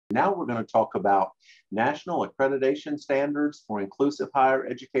Now we're going to talk about national accreditation standards for inclusive higher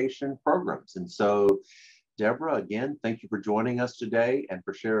education programs. And so, Debra, again, thank you for joining us today and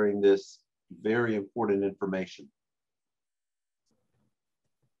for sharing this very important information.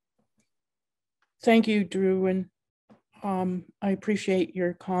 Thank you, Drew, and I appreciate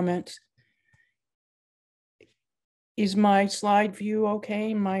your comments. Is my slide view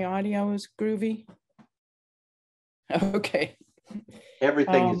okay? My audio is groovy? Okay.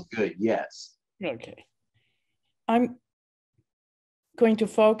 Everything is good, yes. Okay. I'm going to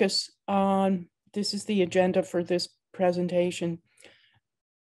focus on, this is the agenda for this presentation.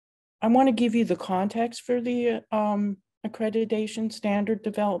 I want to give you the context for the accreditation standard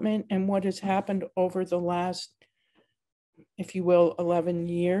development and what has happened over the last, if you will, 11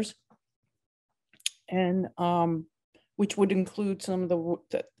 years. And which would include some of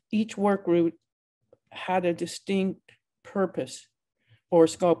the each work group had a distinct purpose or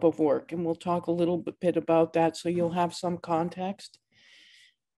scope of work. And we'll talk a little bit about that so you'll have some context.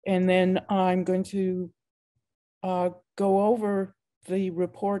 And then I'm going to go over the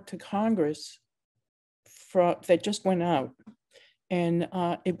report to Congress that just went out. And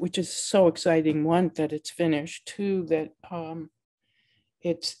which is so exciting. One, that it's finished. Two, that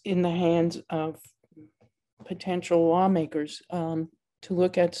it's in the hands of potential lawmakers to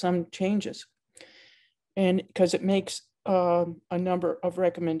look at some changes. And because it makes a number of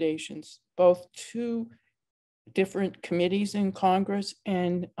recommendations, both to different committees in Congress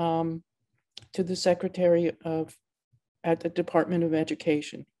and to the Secretary at the Department of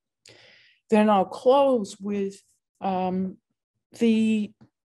Education. Then I'll close with the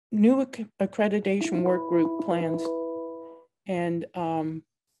new accreditation work group plans and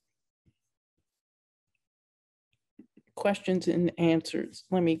questions and answers.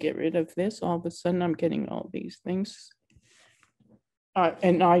 Let me get rid of this. All of a sudden I'm getting all these things.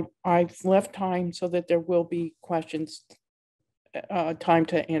 And I've left time so that there will be questions, time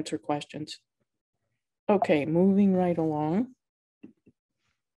to answer questions. Okay, moving right along.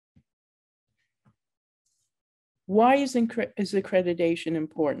 Why is accreditation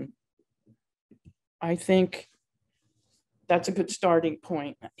important? I think that's a good starting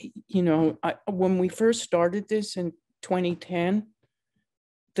point. You know, when we first started this in 2010,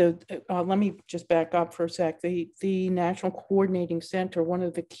 let me just back up for a sec. The National Coordinating Center, one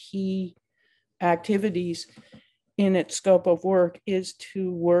of the key activities in its scope of work is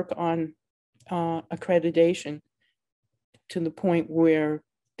to work on accreditation to the point where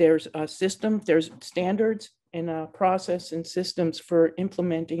there's a system, there's standards and a process and systems for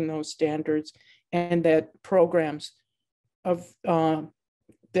implementing those standards, and that programs of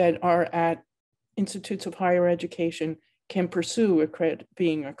that are at institutes of higher education can pursue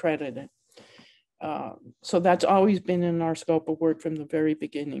being accredited. So that's always been in our scope of work from the very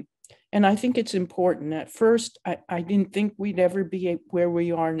beginning. And I think it's important. At first, I didn't think we'd ever be where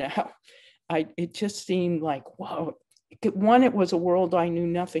we are now. It just seemed like, wow. One, it was a world I knew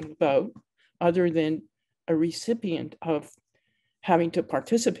nothing about other than a recipient of having to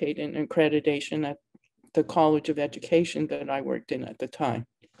participate in accreditation at the College of Education that I worked in at the time.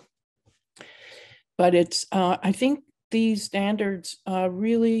 But it's, I think these standards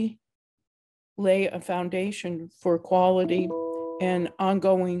really lay a foundation for quality and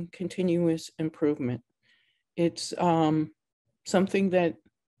ongoing continuous improvement. It's something that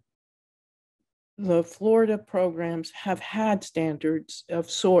the Florida programs have had standards of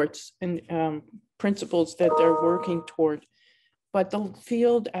sorts and principles that they're working toward, but the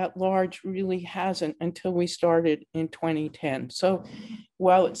field at large really hasn't until we started in 2010. So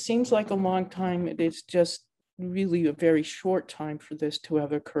while it seems like a long time, it is just really a very short time for this to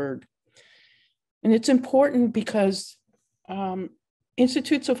have occurred. And it's important because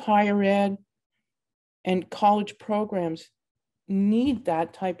institutes of higher ed and college programs need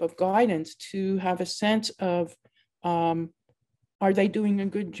that type of guidance to have a sense of, are they doing a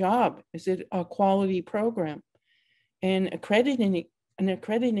good job? Is it a quality program? And an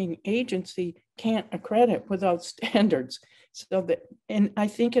accrediting agency can't accredit without standards. So that, and I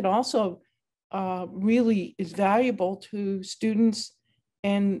think it also really is valuable to students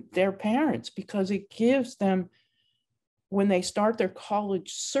and their parents because it gives them, when they start their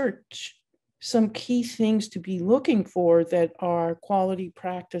college search, some key things to be looking for that are quality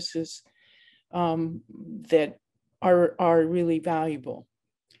practices that are really valuable.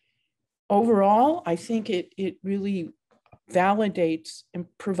 Overall, I think it really validates and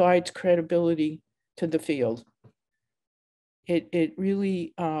provides credibility to the field. It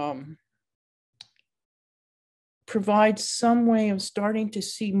really provides some way of starting to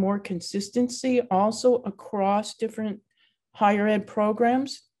see more consistency also across different higher ed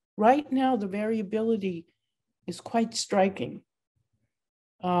programs right now the variability is quite striking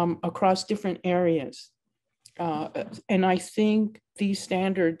across different areas. And I think these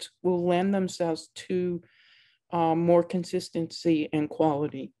standards will lend themselves to more consistency and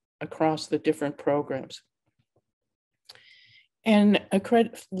quality across the different programs. And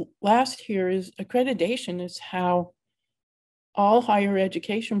last here is accreditation is how all higher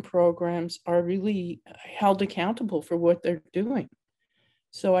education programs are really held accountable for what they're doing.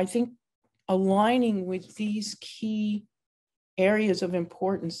 So I think aligning with these key areas of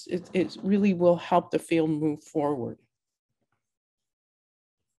importance, it really will help the field move forward.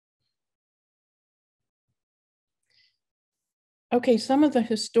 Okay, some of the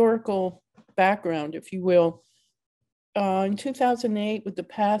historical background, if you will. In 2008, with the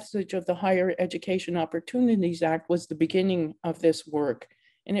passage of the Higher Education Opportunities Act was the beginning of this work.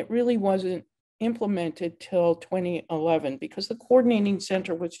 And it really wasn't implemented till 2011 because the coordinating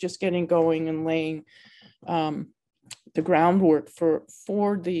center was just getting going and laying the groundwork for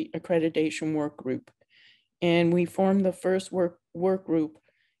the accreditation work group. And we formed the first work group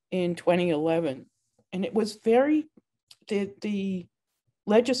in 2011. And it was very, the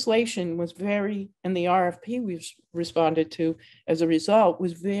legislation was very, and the RFP we responded to as a result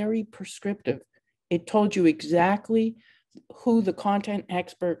was very prescriptive. It told you exactly who the content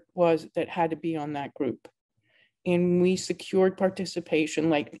expert was that had to be on that group. And we secured participation,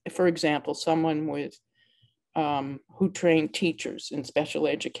 like, for example, someone with who trained teachers in special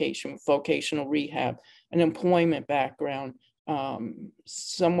education, vocational rehab, an employment background,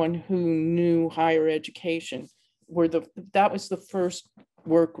 someone who knew higher education. That was the first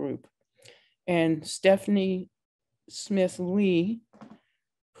work group. And Stephanie Smith Lee,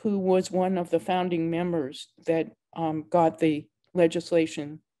 who was one of the founding members that got the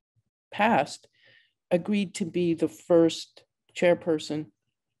legislation passed, agreed to be the first chairperson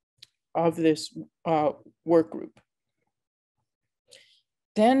of this work group.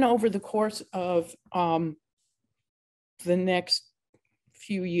 Then over the course of the next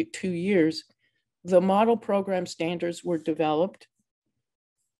 2 years, the model program standards were developed.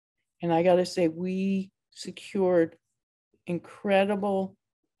 And I gotta say, we secured incredible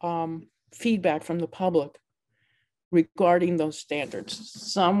feedback from the public regarding those standards.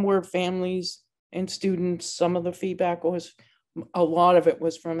 Some were families and students. Some of the feedback was, a lot of it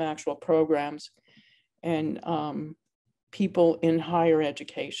was from actual programs and people in higher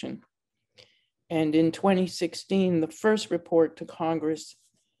education. And in 2016, the first report to Congress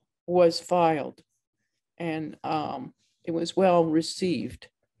was filed, and it was well received.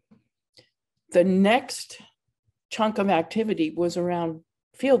 The next chunk of activity was around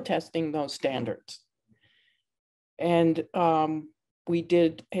field testing those standards. And we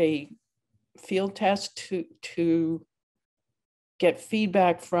did a field test to get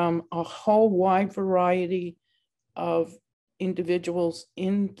feedback from a whole wide variety of individuals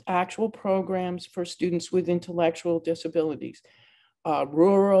in actual programs for students with intellectual disabilities,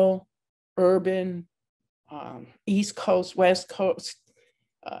 rural, urban, East Coast, West Coast,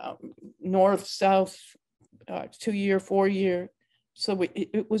 North, South, 2-year, 4-year. So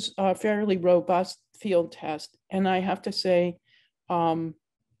it was a fairly robust field test. And I have to say,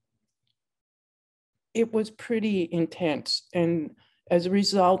 it was pretty intense. And as a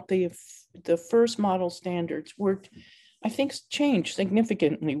result, the first model standards were, I think, changed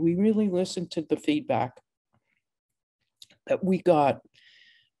significantly. We really listened to the feedback that we got.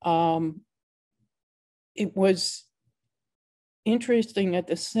 It was interesting. At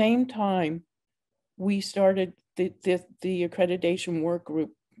the same time, we started the accreditation work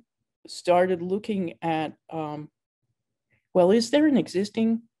group started looking at, well, is there an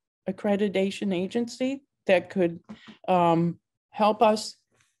existing accreditation agency that could help us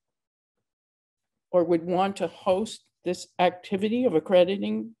or would want to host this activity of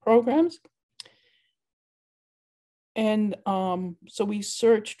accrediting programs? And so we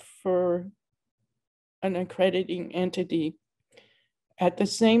searched for an accrediting entity. At the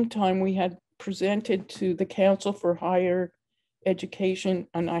same time, we had presented to the Council for Higher Education,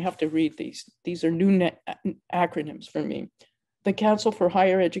 and I have to read these. These are new acronyms for me. The Council for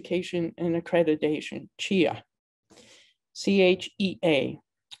Higher Education and Accreditation, CHEA, CHEA.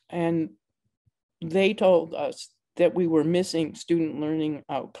 And they told us that we were missing student learning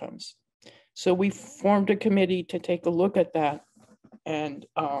outcomes. So we formed a committee to take a look at that, and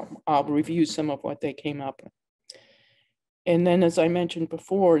I'll review some of what they came up with. And then, as I mentioned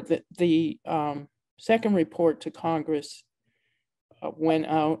before, the second report to Congress went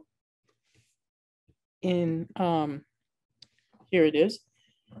out in, here it is,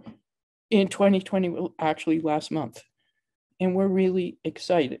 in 2020, actually last month. And we're really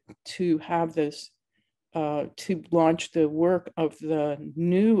excited to have this, to launch the work of the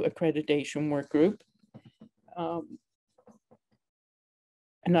new accreditation work group. And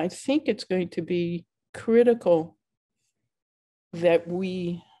I think it's going to be critical that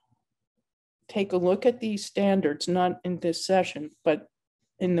we take a look at these standards, not in this session, but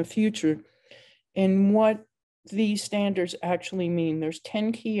in the future, and what these standards actually mean. There's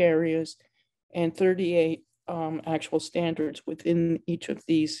 10 key areas and 38 actual standards within each of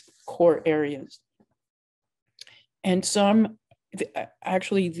these core areas. And some,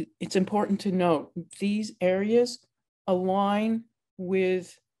 actually, it's important to note, these areas align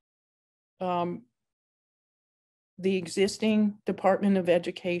with the existing Department of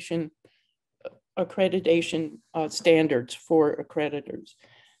Education accreditation standards for accreditors.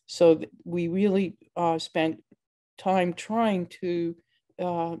 So we really spent time trying to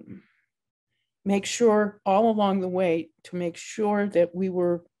make sure all along the way to make sure that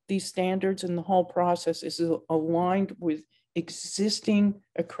these standards and the whole process is aligned with existing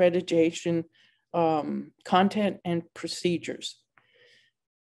accreditation content and procedures.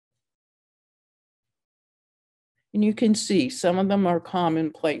 And you can see some of them are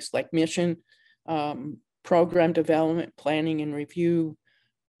commonplace, like mission, program development, planning and review,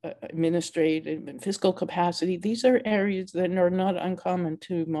 administrative and fiscal capacity. These are areas that are not uncommon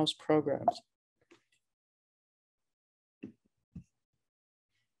to most programs.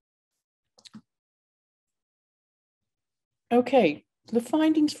 Okay, the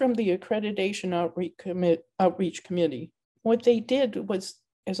findings from the Accreditation Outreach Committee. What they did was,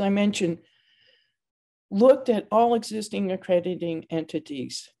 as I mentioned, looked at all existing accrediting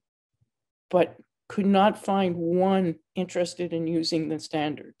entities, but could not find one interested in using the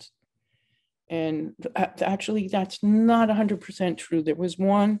standards. And actually, that's not 100% true. There was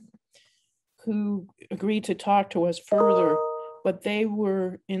one who agreed to talk to us further, but they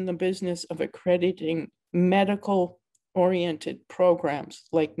were in the business of accrediting medical-oriented programs,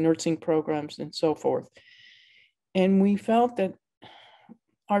 like nursing programs and so forth. And we felt that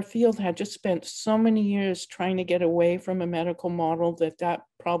our field had just spent so many years trying to get away from a medical model that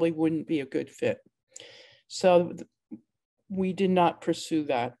probably wouldn't be a good fit. So we did not pursue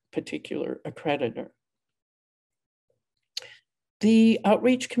that particular accreditor. The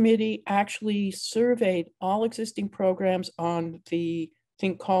outreach committee actually surveyed all existing programs on the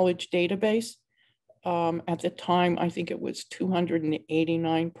Think College database. At the time, I think it was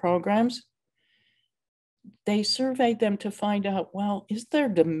 289 programs. They surveyed them to find out, well, is there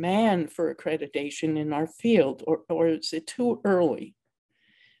demand for accreditation in our field, or is it too early?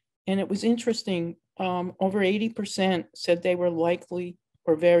 And it was interesting, over 80% said they were likely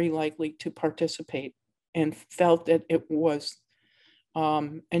or very likely to participate and felt that it was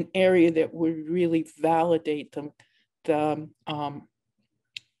an area that would really validate the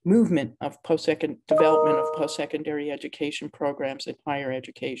movement of development of post-secondary education programs in higher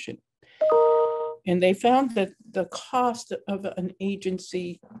education. And they found that the cost of an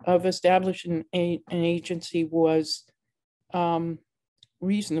agency, of establishing an agency, was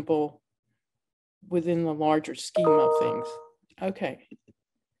reasonable within the larger scheme of things. Okay.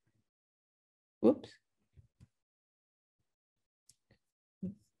 Whoops.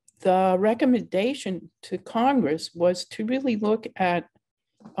 The recommendation to Congress was to really look at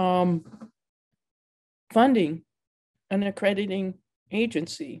funding an accrediting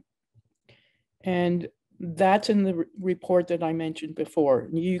agency. And that's in the report that I mentioned before.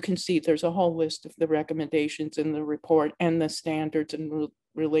 You can see there's a whole list of the recommendations in the report and the standards and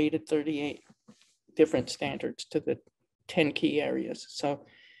related 38 different standards to the 10 key areas. So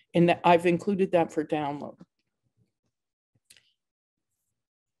I've included that for download.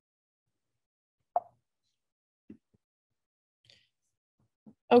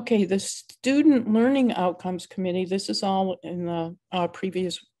 Okay, the Student Learning Outcomes Committee, this is all in the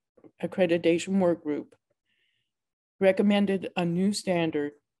previous accreditation work group, recommended a new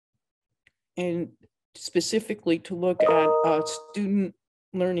standard, and specifically to look at student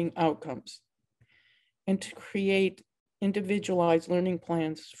learning outcomes and to create individualized learning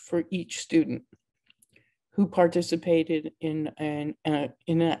plans for each student who participated in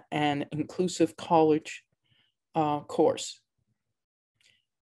an inclusive college course.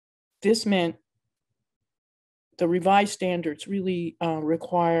 This meant the revised standards really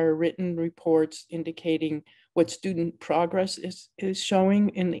require written reports indicating what student progress is showing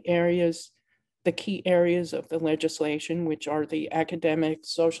in the areas, the key areas of the legislation, which are the academic,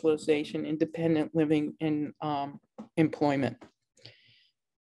 socialization, independent living, and employment.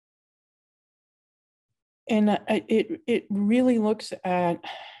 And it really looks at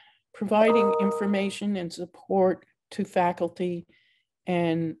providing information and support to faculty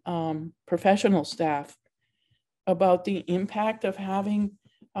and professional staff about the impact of having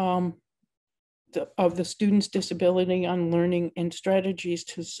the student's disability on learning and strategies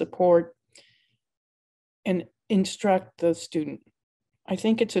to support and instruct the student. I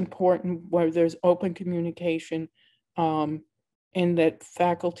think it's important where there's open communication and that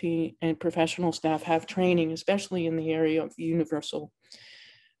faculty and professional staff have training, especially in the area of universal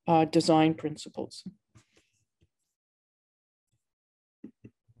design principles.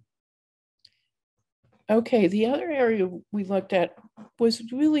 Okay, the other area we looked at was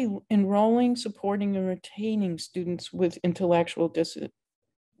really enrolling, supporting, and retaining students with intellectual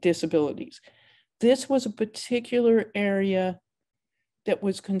disabilities. This was a particular area that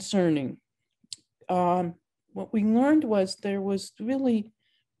was concerning. What we learned was there was really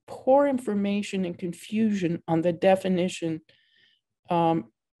poor information and confusion on the definition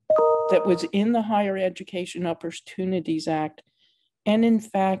that was in the Higher Education Opportunities Act, and in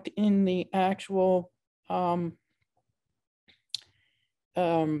fact, in the actual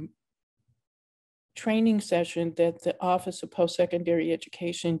training session that the Office of Post-Secondary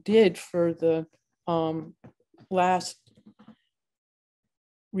Education did for the last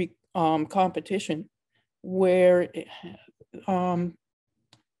competition, where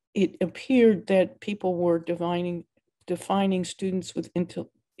it appeared that people were defining students with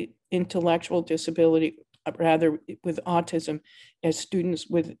intellectual disability, rather with autism, as students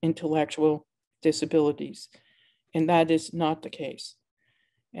with intellectual disabilities. And that is not the case.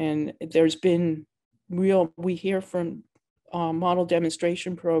 And there's been we hear from model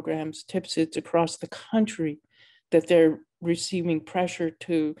demonstration programs, TIPSIDs across the country, that they're receiving pressure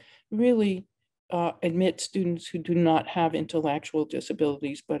to really admit students who do not have intellectual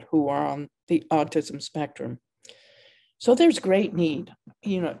disabilities, but who are on the autism spectrum. So there's great need.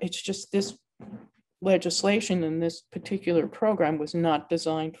 It's just this legislation and this particular program was not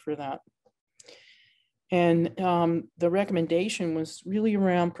designed for that. And the recommendation was really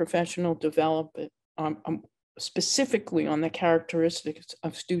around professional development, specifically on the characteristics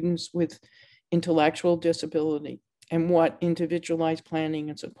of students with intellectual disability and what individualized planning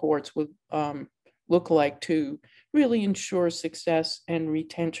and supports would look like to really ensure success and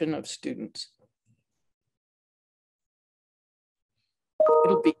retention of students.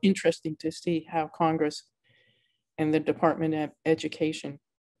 It'll be interesting to see how Congress and the Department of Education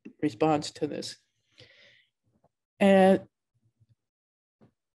responds to this. And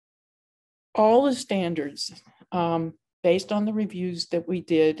all the standards based on the reviews that we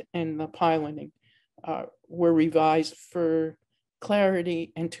did and the piloting were revised for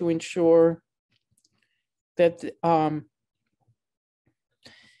clarity and to ensure that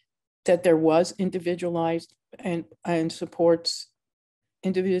that there was individualized and supports,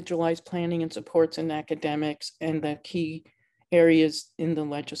 individualized planning and supports in academics, and the key areas in the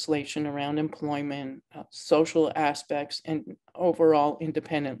legislation around employment, social aspects, and overall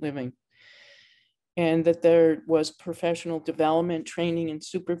independent living. And that there was professional development, training, and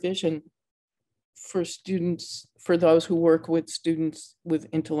supervision for students, for those who work with students with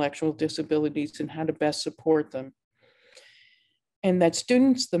intellectual disabilities and how to best support them. And that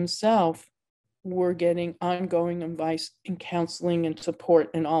students themselves were getting ongoing advice and counseling and support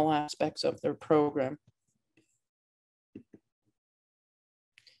in all aspects of their program.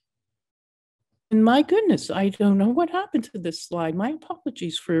 And my goodness, I don't know what happened to this slide. My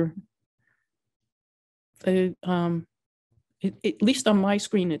apologies for the, at least on my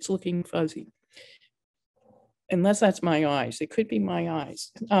screen, it's looking fuzzy. Unless that's my eyes, it could be my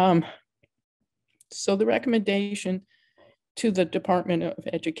eyes. So the recommendation to the Department of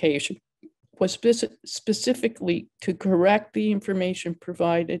Education was specifically to correct the information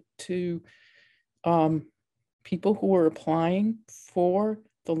provided to people who were applying for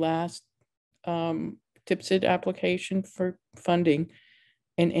the last TIPSID application for funding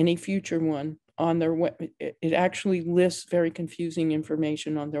and any future one on their web. It actually lists very confusing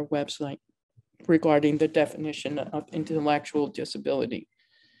information on their website regarding the definition of intellectual disability.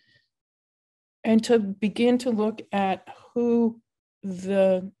 And to begin to look at who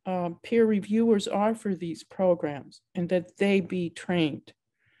the peer reviewers are for these programs and that they be trained.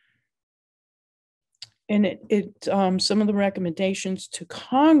 And some of the recommendations to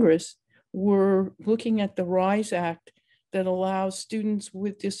Congress were looking at the RISE Act that allows students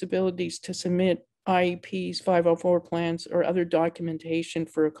with disabilities to submit IEPs, 504 plans, or other documentation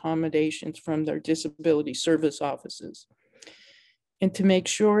for accommodations from their disability service offices. And to make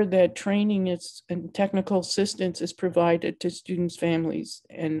sure that training and technical assistance is provided to students, families,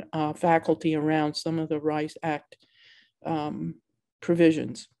 and faculty around some of the RISE Act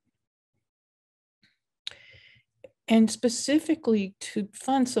provisions. and specifically to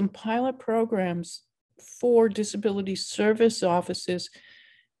fund some pilot programs for disability service offices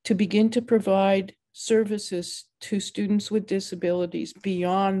to begin to provide services to students with disabilities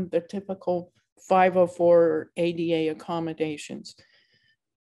beyond the typical 504 or ADA accommodations.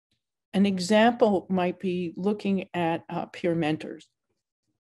 An example might be looking at peer mentors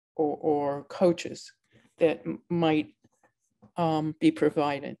or coaches that might be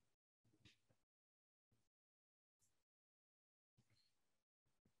provided.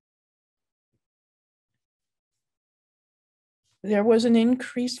 There was an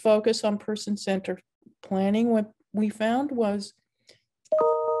increased focus on person-centered planning. What we found was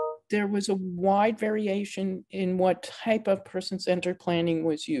there was a wide variation in what type of person-centered planning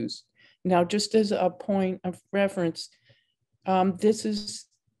was used. Now, just as a point of reference, this is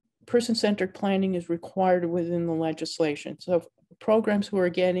person-centered planning is required within the legislation. So programs who are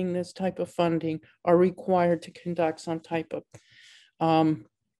getting this type of funding are required to conduct some type of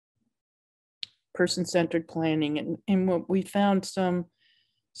person-centered planning. And what we found, some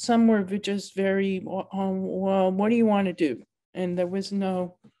were just very, well, what do you want to do? And there was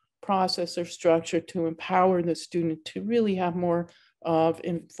no process or structure to empower the student to really have more of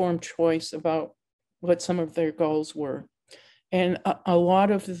informed choice about what some of their goals were. And a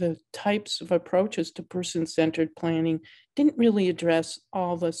lot of the types of approaches to person-centered planning didn't really address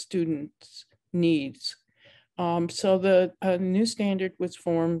all the students' needs. So a new standard was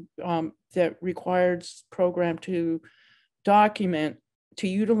formed that requires program to document, to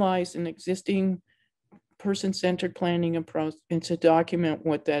utilize an existing person-centered planning approach and to document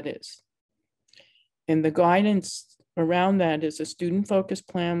what that is. And the guidance around that is a student-focused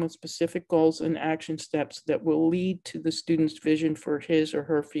plan with specific goals and action steps that will lead to the student's vision for his or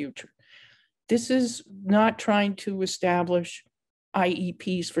her future. This is not trying to establish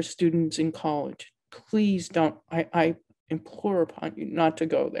IEPs for students in college. Please don't, I implore upon you not to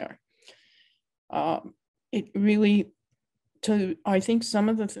go there. It really, I think some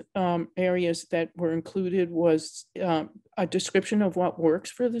of the areas that were included was a description of what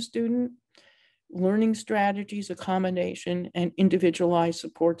works for the student, learning strategies, accommodation, and individualized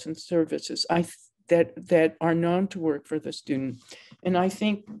supports and services that are known to work for the student. And I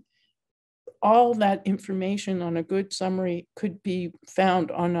think all that information on a good summary could be found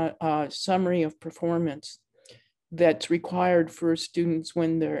on a summary of performance that's required for students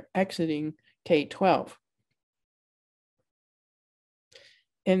when they're exiting K-12.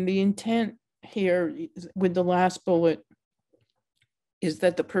 And the intent here with the last bullet is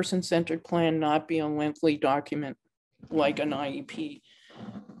that the person-centered plan not be a lengthy document like an IEP.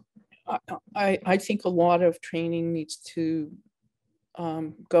 I think a lot of training needs to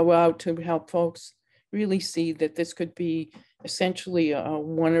go out to help folks really see that this could be essentially a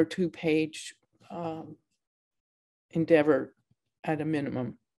 1 or 2 page endeavor at a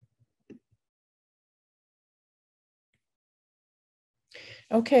minimum.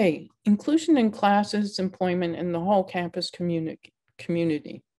 Okay, inclusion in classes, employment, and the whole campus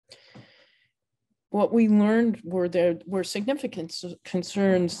community. What we learned were there were significant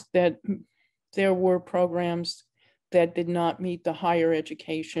concerns that there were programs that did not meet the Higher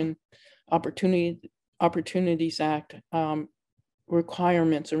Education Opportunities Act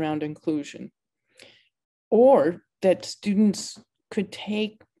requirements around inclusion, or that students could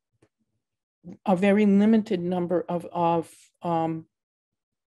take a very limited number of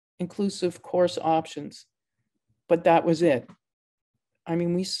inclusive course options, but that was it. I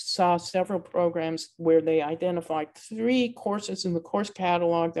mean, we saw several programs where they identified 3 courses in the course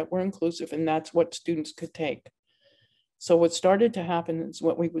catalog that were inclusive, and that's what students could take. So what started to happen is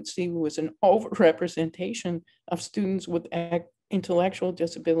what we would see was an overrepresentation of students with intellectual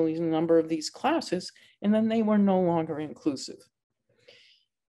disabilities in a number of these classes, and then they were no longer inclusive.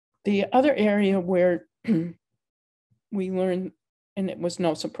 The other area where we learned, and it was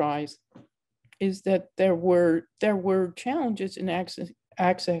no surprise, is that there were challenges in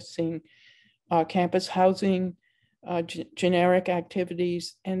accessing campus housing, generic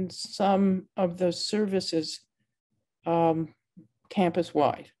activities, and some of the services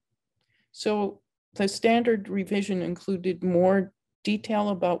campus-wide. So the standard revision included more detail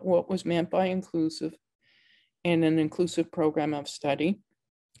about what was meant by inclusive and an inclusive program of study,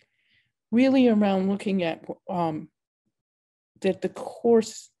 really around looking at that the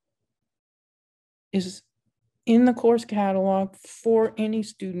course is in the course catalog for any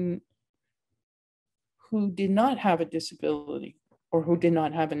student who did not have a disability or who did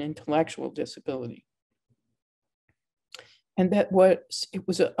not have an intellectual disability. And that it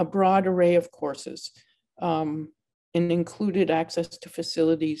was a broad array of courses and included access to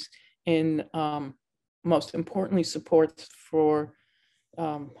facilities in most importantly, supports for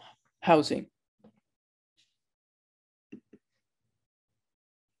housing.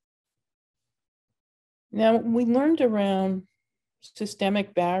 Now, we learned around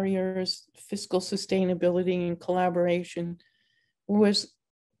systemic barriers, fiscal sustainability, and collaboration was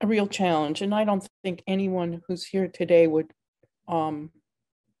a real challenge. And I don't think anyone who's here today would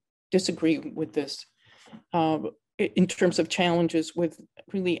disagree with this in terms of challenges with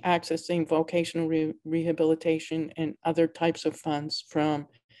really accessing vocational rehabilitation and other types of funds from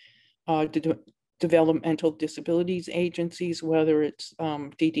developmental disabilities agencies, whether it's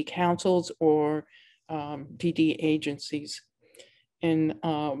DD councils or DD agencies. And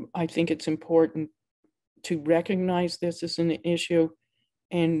I think it's important to recognize this as an issue.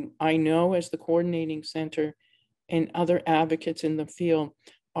 And I know as the coordinating center and other advocates in the field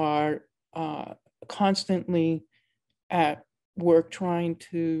are constantly at work trying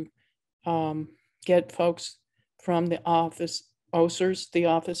to get folks from the office, OSERS, the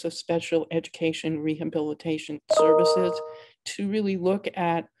Office of Special Education Rehabilitation Services, to really look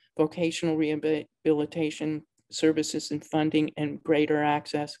at vocational rehabilitation services and funding and greater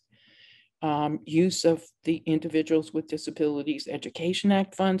access, use of the Individuals with Disabilities Education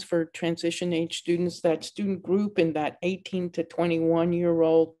Act funds for transition age students, that student group in that 18 to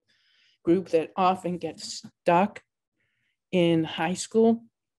 21-year-old group that often gets stuck in high school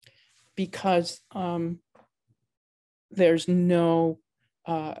because there's no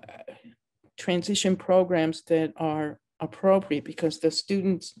transition programs that are appropriate because the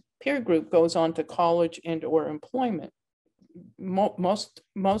student's peer group goes on to college and or employment. Most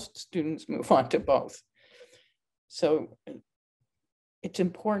students move on to both. So it's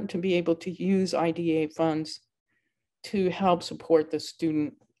important to be able to use IDA funds to help support the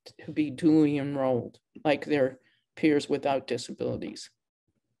student to be duly enrolled, like their peers without disabilities.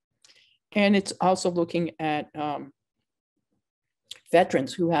 And it's also looking at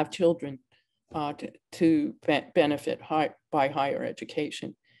veterans who have children to benefit by higher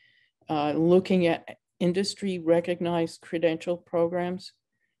education. Looking at industry recognized credential programs,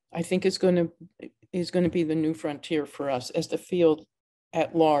 I think is going to be the new frontier for us as the field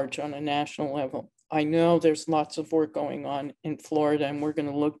at large on a national level. I know there's lots of work going on in Florida, and we're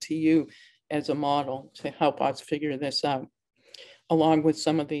going to look to you as a model to help us figure this out, along with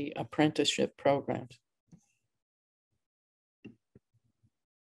some of the apprenticeship programs.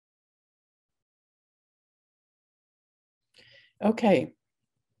 Okay.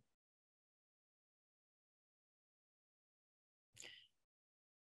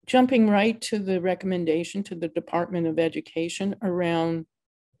 Jumping right to the recommendation to the Department of Education around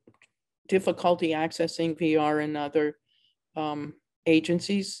difficulty accessing VR and other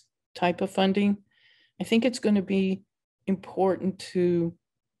agencies type of funding. I think it's going to be important to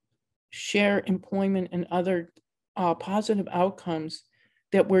share employment and other positive outcomes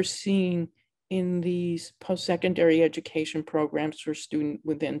that we're seeing in these post-secondary education programs for students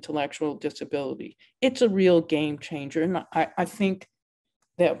with intellectual disability. It's a real game changer. And I think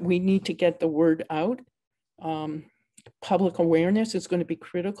that we need to get the word out. Public awareness is going to be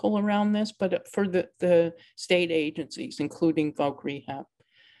critical around this, but for the state agencies, including Voc Rehab,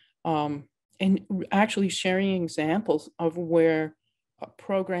 and actually sharing examples of where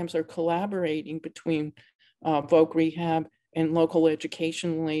programs are collaborating between Voc Rehab and local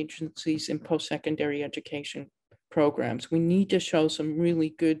educational agencies and post-secondary education programs. We need to show some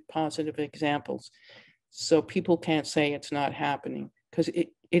really good positive examples so people can't say it's not happening, because it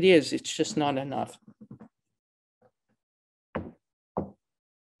is, it's just not enough.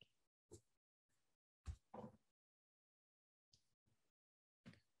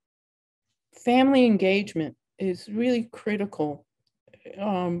 Family engagement is really critical.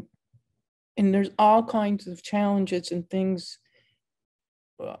 And there's all kinds of challenges and things,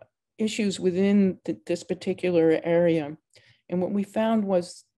 issues within this particular area. And what we found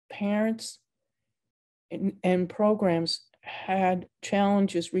was parents and programs had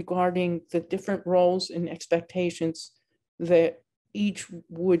challenges regarding the different roles and expectations that each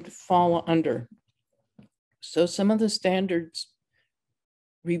would fall under. So some of the standards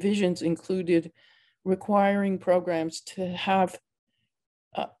revisions included requiring programs to have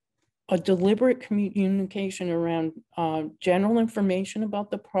a deliberate communication around general information about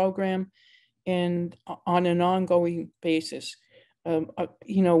the program and on an ongoing basis.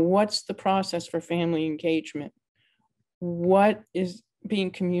 What's the process for family engagement? What is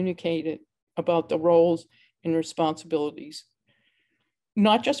being communicated about the roles and responsibilities,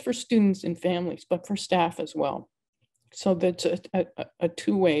 not just for students and families, but for staff as well. So that's a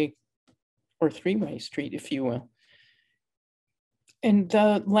two-way or three-way street, if you will. And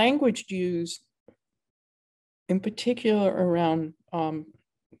the language used in particular around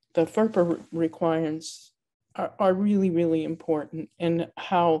the FERPA requirements are really, really important, and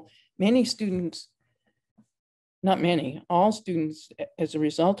how many students, not many, all students as a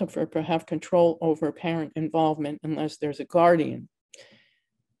result of FERPA have control over parent involvement unless there's a guardian.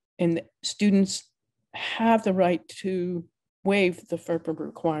 And students have the right to waive the FERPA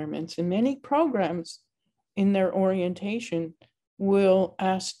requirements, and many programs in their orientation will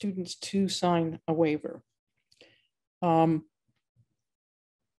ask students to sign a waiver.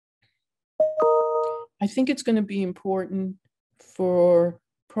 I think it's going to be important for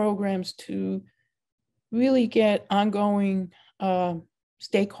programs to really get ongoing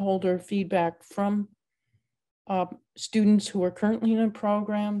stakeholder feedback from students who are currently in a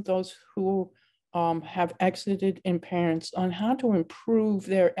program, those who have exited, and parents on how to improve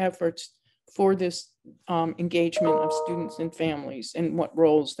their efforts for this engagement of students and families and what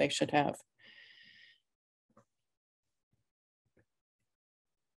roles they should have.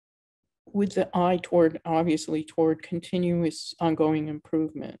 With the eye toward, obviously, toward continuous ongoing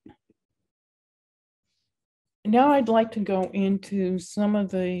improvement. Now I'd like to go into some of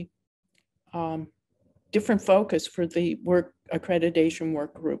the different focus for the work accreditation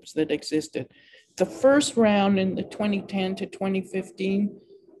work groups that existed. The first round in the 2010 to 2015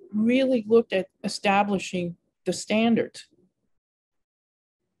 really looked at establishing the standards.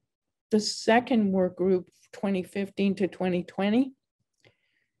 The second work group, 2015 to 2020,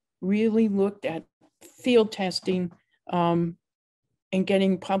 really looked at field testing and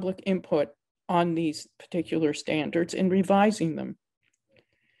getting public input on these particular standards and revising them.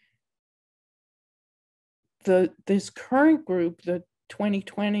 This current group, the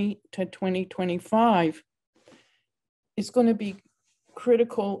 2020 to 2025, is going to be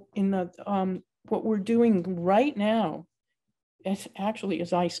critical in the what we're doing right now, as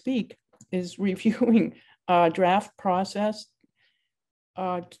I speak, is reviewing draft process,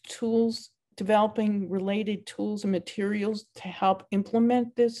 tools, developing related tools and materials to help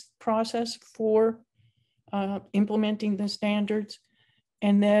implement this process for implementing the standards.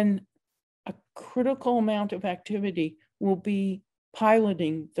 And then a critical amount of activity will be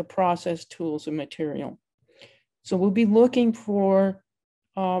piloting the process, tools, and material. So we'll be looking for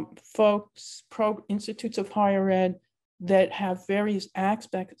folks, institutes of higher ed that have various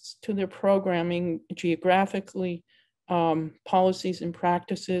aspects to their programming geographically, policies and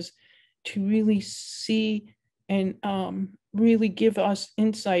practices, to really see and really give us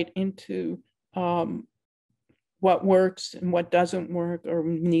insight into what works and what doesn't work or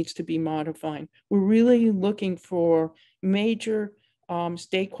needs to be modified. We're really looking for major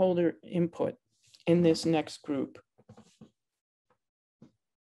stakeholder input in this next group.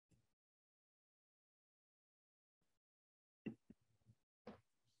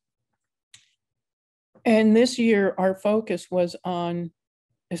 And this year, our focus was on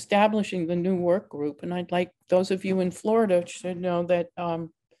establishing the new work group. And I'd like those of you in Florida should know that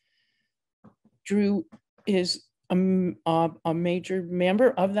Drew is a major member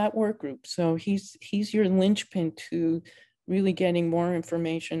of that work group. So he's your linchpin to really getting more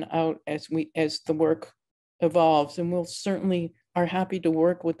information out as the work evolves. And we'll certainly are happy to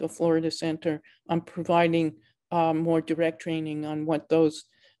work with the Florida Center on providing more direct training on what those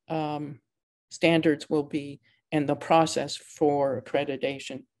standards will be and the process for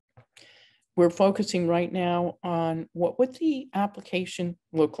accreditation. We're focusing right now on what would the application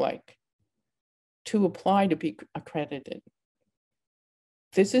look like to apply to be accredited.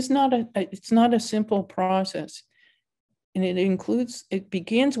 This is it's not a simple process. And it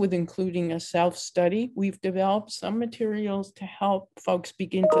begins with including a self-study. We've developed some materials to help folks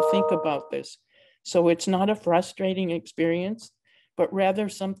begin to think about this. So it's not a frustrating experience, but rather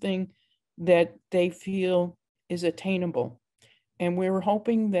something that they feel is attainable. And we're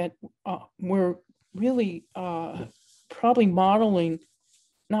hoping that we're really probably modeling,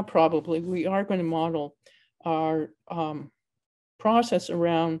 not probably, we are going to model our process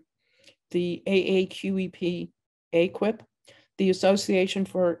around the AAQEP AQIP, the Association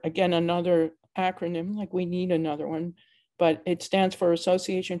for, again, another acronym, like we need another one, but it stands for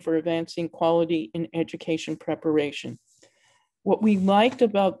Association for Advancing Quality in Education Preparation. What we liked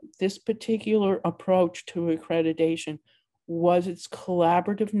about this particular approach to accreditation was its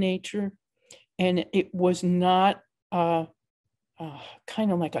collaborative nature, and it was not kind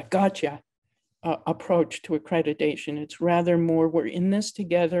of like a gotcha approach to accreditation. It's rather more, we're in this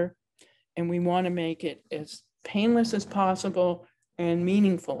together, and we want to make it as painless as possible and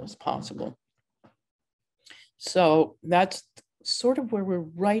meaningful as possible. So that's sort of where we're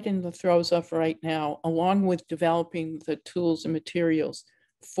right in the throes of right now, along with developing the tools and materials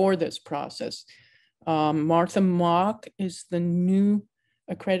for this process. Martha Mock is the new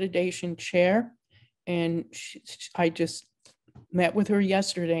accreditation chair, and I just met with her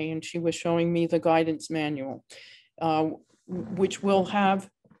yesterday, and she was showing me the guidance manual, which will have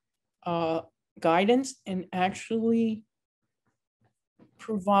guidance and actually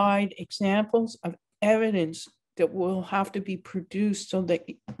provide examples of evidence that will have to be produced so that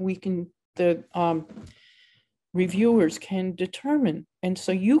we can, the reviewers can determine, and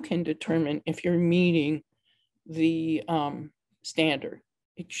so you can determine if you're meeting the standard.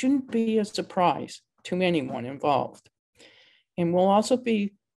 It shouldn't be a surprise to anyone involved. And we'll also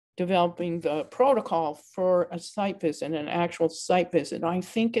be developing the protocol for a site visit, an actual site visit. I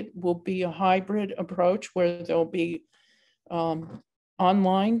think it will be a hybrid approach where there'll be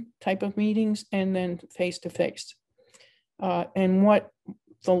online type of meetings and then face-to-face. And what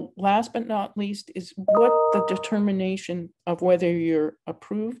the last but not least is what the determination of whether you're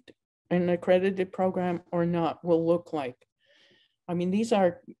approved in an accredited program or not will look like. I mean,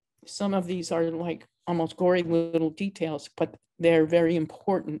 some of these are like almost gory little details, but they're very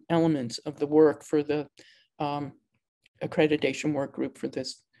important elements of the work for the accreditation work group for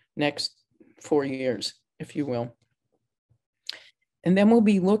this next 4 years, if you will. And then we'll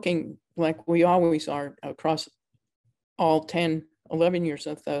be looking, like we always are, across all 10, 11 years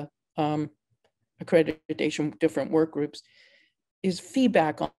of the accreditation different work groups, is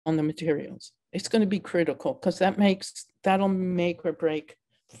feedback on the materials. It's going to be critical because that'll make or break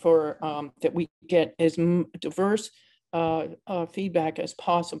for that we get as diverse feedback as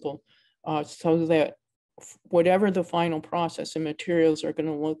possible, so that whatever the final process and materials are going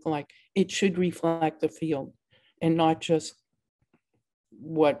to look like, it should reflect the field and not just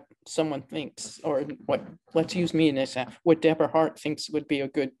what someone thinks, or what, let's use me in this, what Debra Hart thinks would be a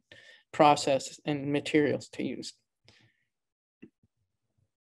good process and materials to use.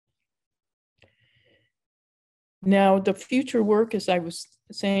 Now, the future work, as I was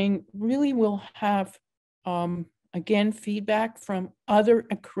saying, really will have, again, feedback from other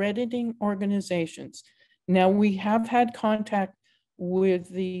accrediting organizations. Now, we have had contact with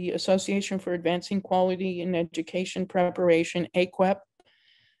the Association for Advancing Quality in Education Preparation, AQEP,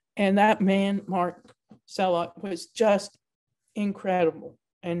 and that man, Mark Sella, was just incredible.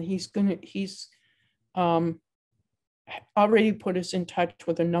 And he's already put us in touch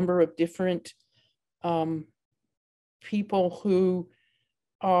with a number of different people who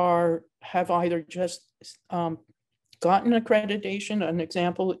have either just gotten accreditation. An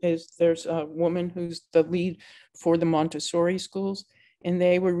example is there's a woman who's the lead for the Montessori schools, and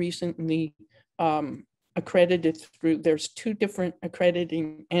they were recently accredited through, there's 2 different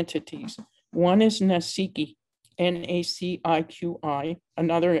accrediting entities. One is NACIQI, NACIQI,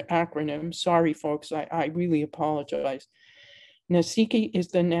 another acronym. Sorry, folks, I really apologize. NACIQI is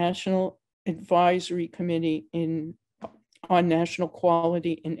the National Advisory Committee on National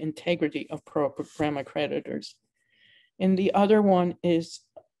Quality and Integrity of Program Accreditors. And the other one is,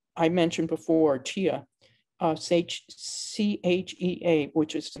 I mentioned before, CHEA, CHEA,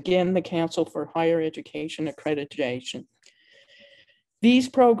 which is again the Council for Higher Education Accreditation. These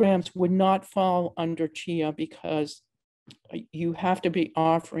programs would not fall under CHEA because you have to be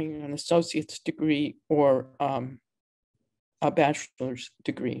offering an associate's degree or a bachelor's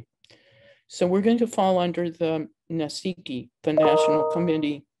degree. So we're going to fall under the NACIQI, the National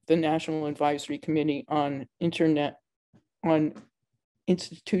Committee, the National Advisory Committee on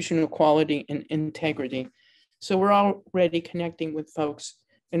Institutional Quality and Integrity. So we're already connecting with folks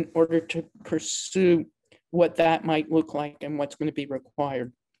in order to pursue what that might look like and what's going to be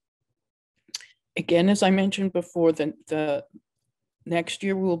required. Again, as I mentioned before, the next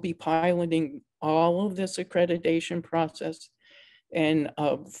year we'll be piloting all of this accreditation process and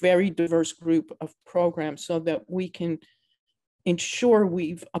a very diverse group of programs so that we can ensure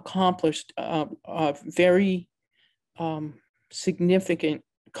we've accomplished a very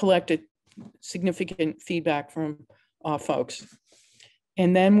collected significant feedback from folks.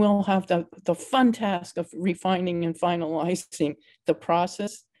 And then we'll have the fun task of refining and finalizing the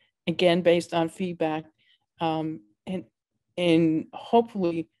process, again, based on feedback, and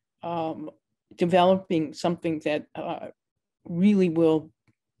hopefully developing something that really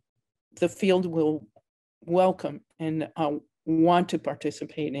the field will welcome and want to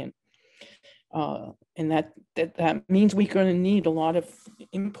participate in. And that means we're going to need a lot of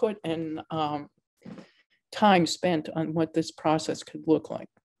input and time spent on what this process could look like.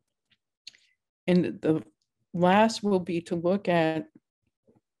 And the last will be to look at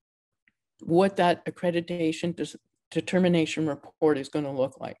what that accreditation determination report is going to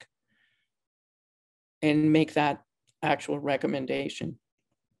look like and make that actual recommendation.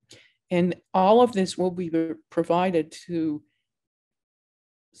 And all of this will be provided to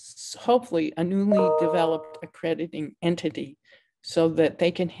hopefully a newly developed accrediting entity so that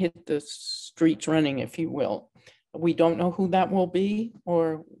they can hit the streets running, if you will. We don't know who that will be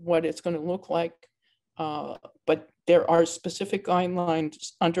or what it's going to look like, but there are specific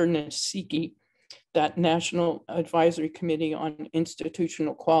guidelines under NASICI, that National Advisory Committee on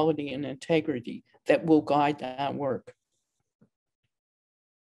Institutional Quality and Integrity, that will guide that work.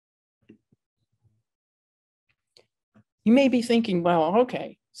 You may be thinking, well,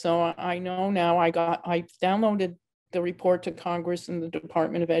 okay, so I know now I downloaded the report to Congress and the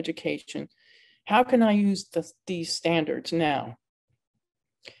Department of Education. How can I use these standards now?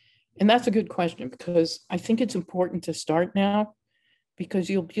 And that's a good question, because I think it's important to start now, because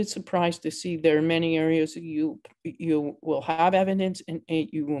you'll be surprised to see there are many areas you will have evidence and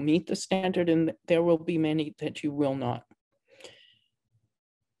you will meet the standard, and there will be many that you will not.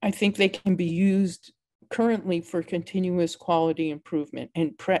 I think they can be used currently for continuous quality improvement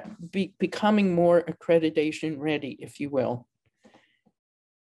and becoming more accreditation ready, if you will.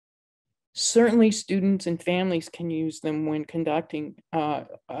 Certainly students and families can use them when conducting a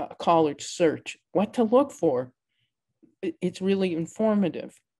college search. What to look for? It's really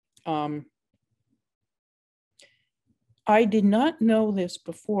informative. I did not know this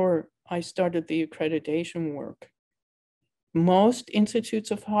before I started the accreditation work. Most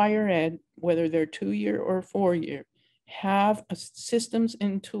institutes of higher ed, whether they're 2-year or 4-year, have systems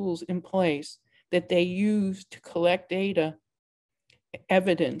and tools in place that they use to collect data,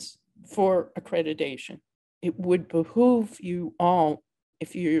 evidence for accreditation. It would behoove you all,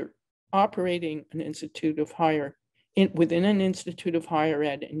 if you're operating an institute of higher within an institute of higher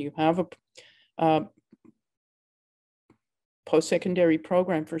ed and you have a post-secondary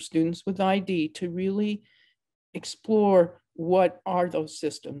program for students with ID, to really explore what are those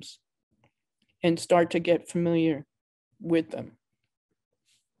systems and start to get familiar with them,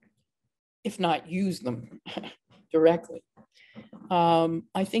 if not use them directly.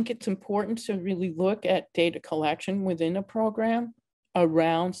 I think it's important to really look at data collection within a program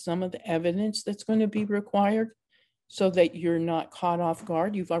around some of the evidence that's going to be required, so that you're not caught off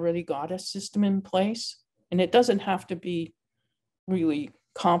guard. You've already got a system in place, and it doesn't have to be really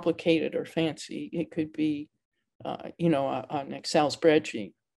complicated or fancy. It could be, an Excel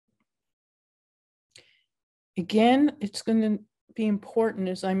spreadsheet. Again, it's going to be important,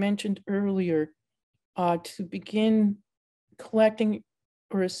 as I mentioned earlier, to begin collecting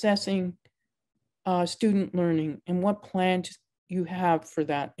or assessing student learning and what plans you have for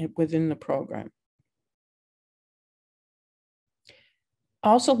that within the program.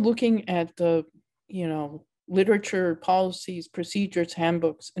 Also looking at the, literature, policies, procedures,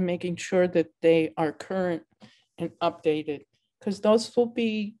 handbooks, and making sure that they are current and updated, because those will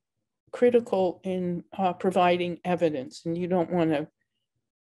be critical in providing evidence, and you don't want to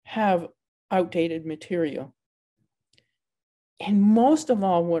have outdated material. And most of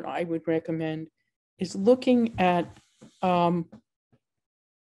all, what I would recommend is looking at a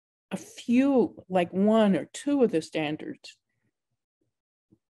few, like 1 or 2 of the standards,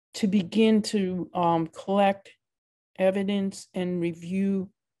 to begin to collect evidence and review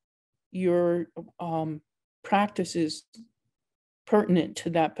your practices pertinent to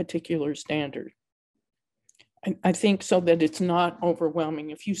that particular standard. I think so that it's not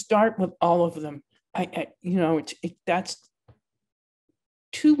overwhelming. If you start with all of them, that's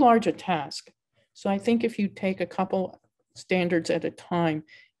too large a task. So I think if you take a couple standards at a time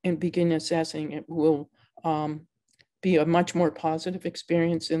and begin assessing, it will be a much more positive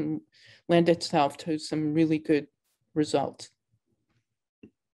experience and lend itself to some really good results.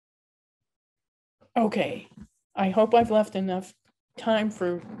 Okay, I hope I've left enough time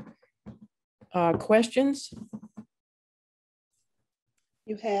for questions.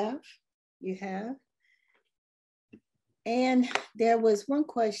 You have. And there was one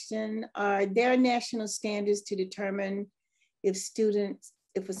question: are there national standards to determine if a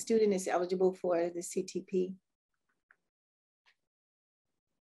student is eligible for the CTP?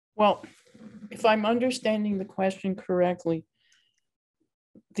 Well, if I'm understanding the question correctly,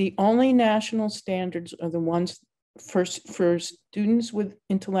 the only national standards are the ones for students with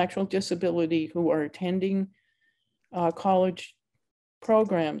intellectual disability who are attending college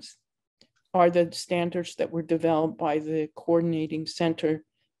programs, are the standards that were developed by the coordinating center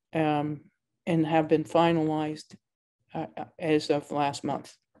and have been finalized as of last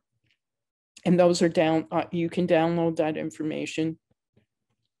month. And those are down, you can download that information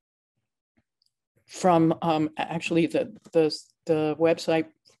from actually the website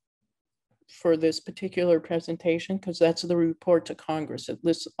for this particular presentation because that's the report to Congress. It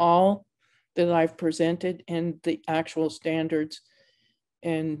lists all that I've presented and the actual standards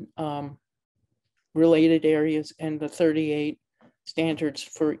and related areas and the 38 standards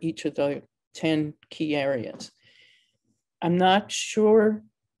for each of the 10 key areas. I'm not sure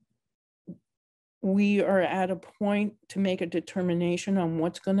we are at a point to make a determination on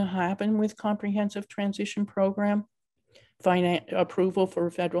what's going to happen with comprehensive transition program, approval for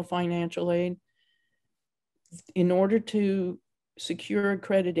federal financial aid. In order to secure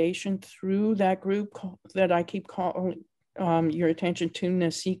accreditation through that group that I keep calling your attention to,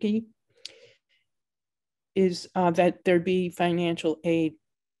 NASIKI, is that there be financial aid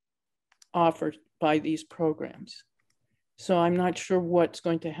offered by these programs. So I'm not sure what's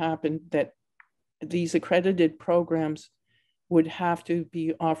going to happen, that these accredited programs would have to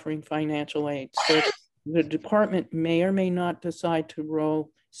be offering financial aid. So the department may or may not decide to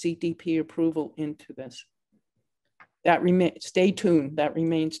roll CTP approval into this. That stay tuned, that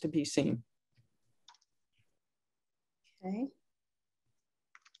remains to be seen. Okay.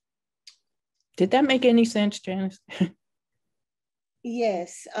 Did that make any sense, Janice?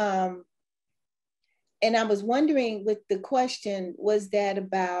 Yes. And I was wondering with the question, was that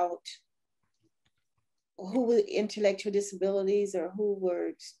about who were intellectual disabilities or who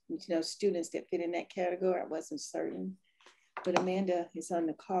were, students that fit in that category? I wasn't certain. But Amanda is on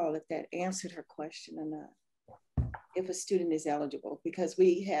the call if that answered her question or not. If a student is eligible, because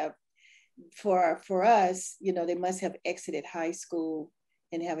we have, for us, they must have exited high school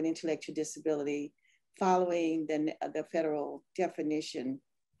and have an intellectual disability following the federal definition,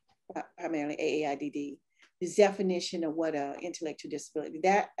 primarily AAIDD, the definition of what an intellectual disability.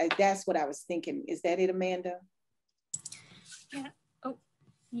 That's what I was thinking. Is that it, Amanda? Yeah. Oh,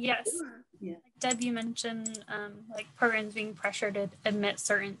 yes. Yeah. Deb, you mentioned like programs being pressured to admit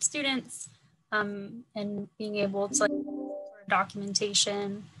certain students and being able to for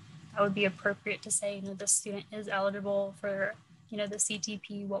documentation. That would be appropriate to say, the student is eligible for, the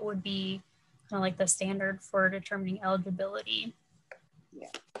CTP. What would be kind of like the standard for determining eligibility? Yeah.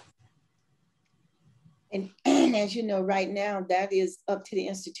 And as you know, right now, that is up to the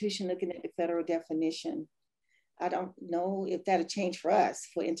institution looking at the federal definition. I don't know if that'll change for us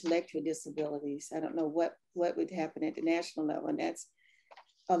for intellectual disabilities. I don't know what would happen at the national level, and that's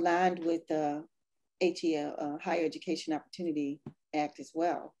aligned with the Higher Education Opportunity Act as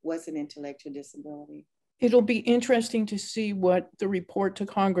well. What's an intellectual disability? It'll be interesting to see what the report to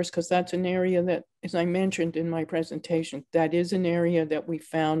Congress, because that's an area that, as I mentioned in my presentation, that is an area that we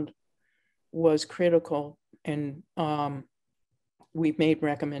found was critical, and we've made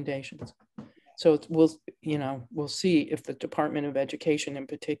recommendations. So we'll see if the Department of Education in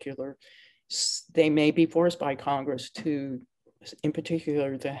particular, they may be forced by Congress to, in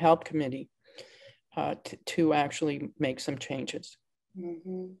particular, the HELP Committee, to actually make some changes.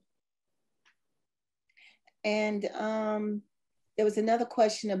 Mm-hmm. And there was another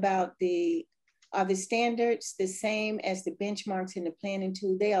question about are the standards the same as the benchmarks in the planning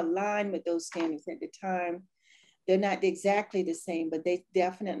tool? They align with those standards at the time. They're not exactly the same, but they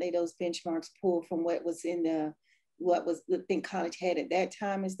definitely, those benchmarks pull from what was Think College had at that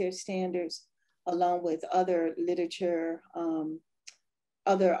time as their standards, along with other literature,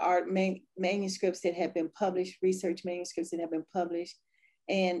 other art manuscripts that have been published, research manuscripts that have been published.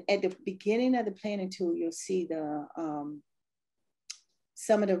 And at the beginning of the planning tool, you'll see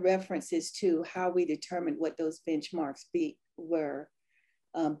some of the references to how we determined what those benchmarks were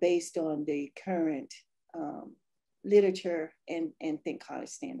based on the current literature and Think College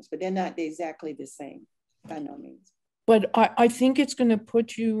standards, but they're not exactly the same by no means. But I think it's going to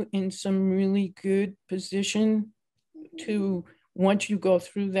put you in some really good position to, once you go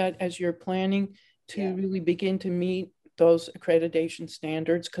through that as you're planning, to really begin to meet those accreditation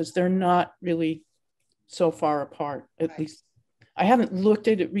standards, because they're not really so far apart. At least I haven't looked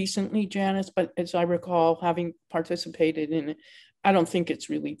at it recently, Janice, but as I recall, having participated in it, I don't think it's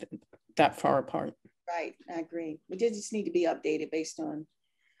really that far apart. Right, I agree. But they just need to be updated based on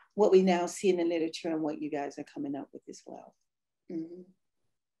what we now see in the literature and what you guys are coming up with as well. Mm-hmm.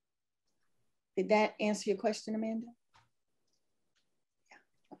 Did that answer your question, Amanda? Yeah,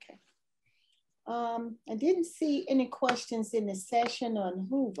 okay. I didn't see any questions in the session on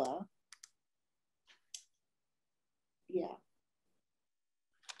Hoover. Yeah.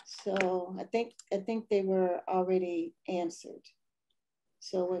 So I think they were already answered.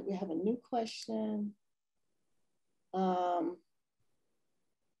 So we have a new question. Are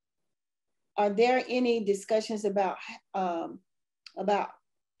there any discussions about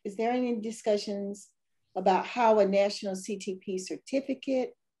how a national CTP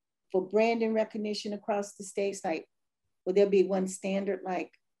certificate for branding recognition across the states? Like, will there be one standard,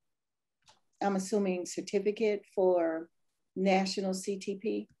 like, I'm assuming certificate for national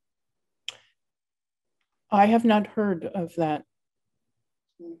CTP? I have not heard of that.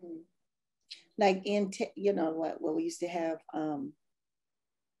 Mm-hmm. Like you know what we used to have,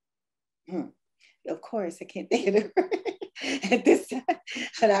 of course, I can't think of it at this time,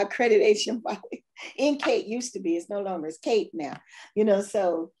 an accreditation body. NCATE used to be, it's no longer, it's CAPE now. You know,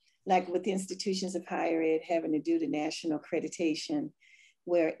 so like with institutions of higher ed having to do the national accreditation,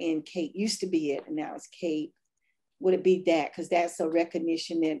 where NCATE used to be it, and now it's CAPE. Would it be that? Because that's a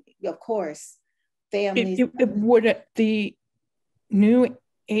recognition that, of course, families. Would the new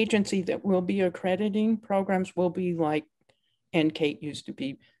agency that will be accrediting programs will be like NCATE used to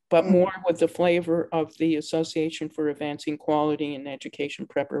be, but more with the flavor of the Association for Advancing Quality in Education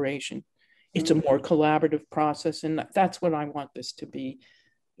Preparation. It's a more collaborative process, and that's what I want this to be.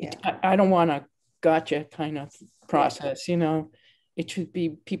 Yeah. I don't want a gotcha kind of process, you know. It should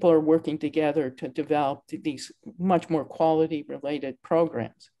be people are working together to develop these much more quality related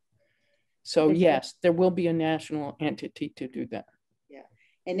programs. So yes, there will be a national entity to do that. Yeah,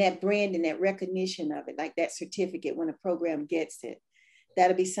 and that brand and that recognition of it, like that certificate when a program gets it,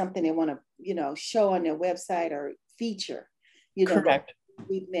 that'll be something they want to, you know, show on their website or feature, you know. Correct.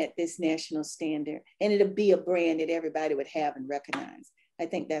 We've met this national standard, and it'll be a brand that everybody would have and recognize. I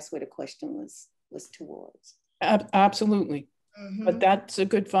think that's where the question was towards. Absolutely. But that's a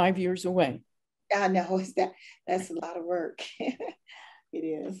good 5 years away. I know, that's a lot of work. It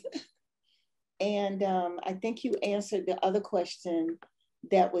is. And I think you answered the other question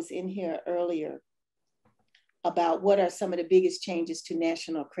that was in here earlier about what are some of the biggest changes to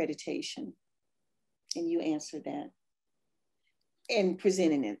national accreditation. And you answered that and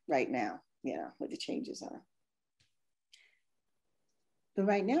presenting it right now, yeah, what the changes are. But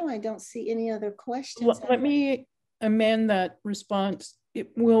right now, I don't see any other questions. Let me amend that response.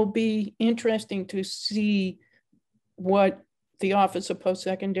 It will be interesting to see what the Office of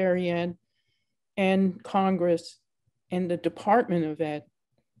Post-Secondary Ed and Congress and the Department of Ed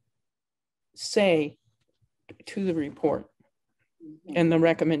say to the report and the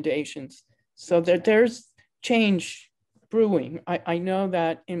recommendations, so that there's change brewing. I know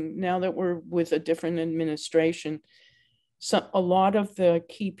that, and now that we're with a different administration, so a lot of the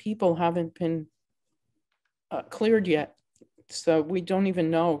key people haven't been cleared yet. So we don't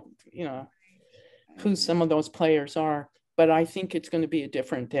even know, you know, who some of those players are, but I think it's going to be a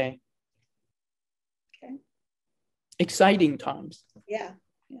different day. Okay. Exciting times. Yeah,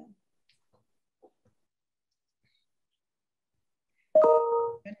 yeah.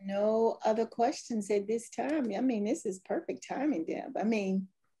 No other questions at this time. I mean, this is perfect timing, Deb. I mean,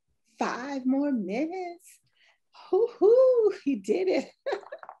 5 more minutes. Hoo-hoo, you did it.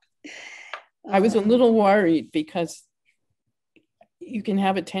 I was a little worried because you can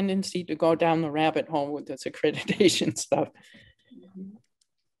have a tendency to go down the rabbit hole with this accreditation stuff.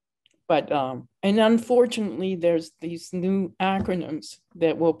 But, and unfortunately, there's these new acronyms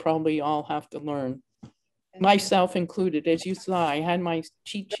that we'll probably all have to learn. Myself included. As you saw, I had my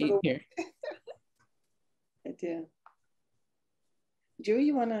cheat sheet here. I do. Drew,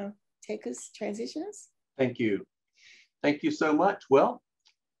 you want to take us, transition us? Thank you. Thank you so much. Well,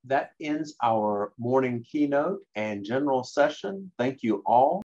 that ends our morning keynote and general session. Thank you all.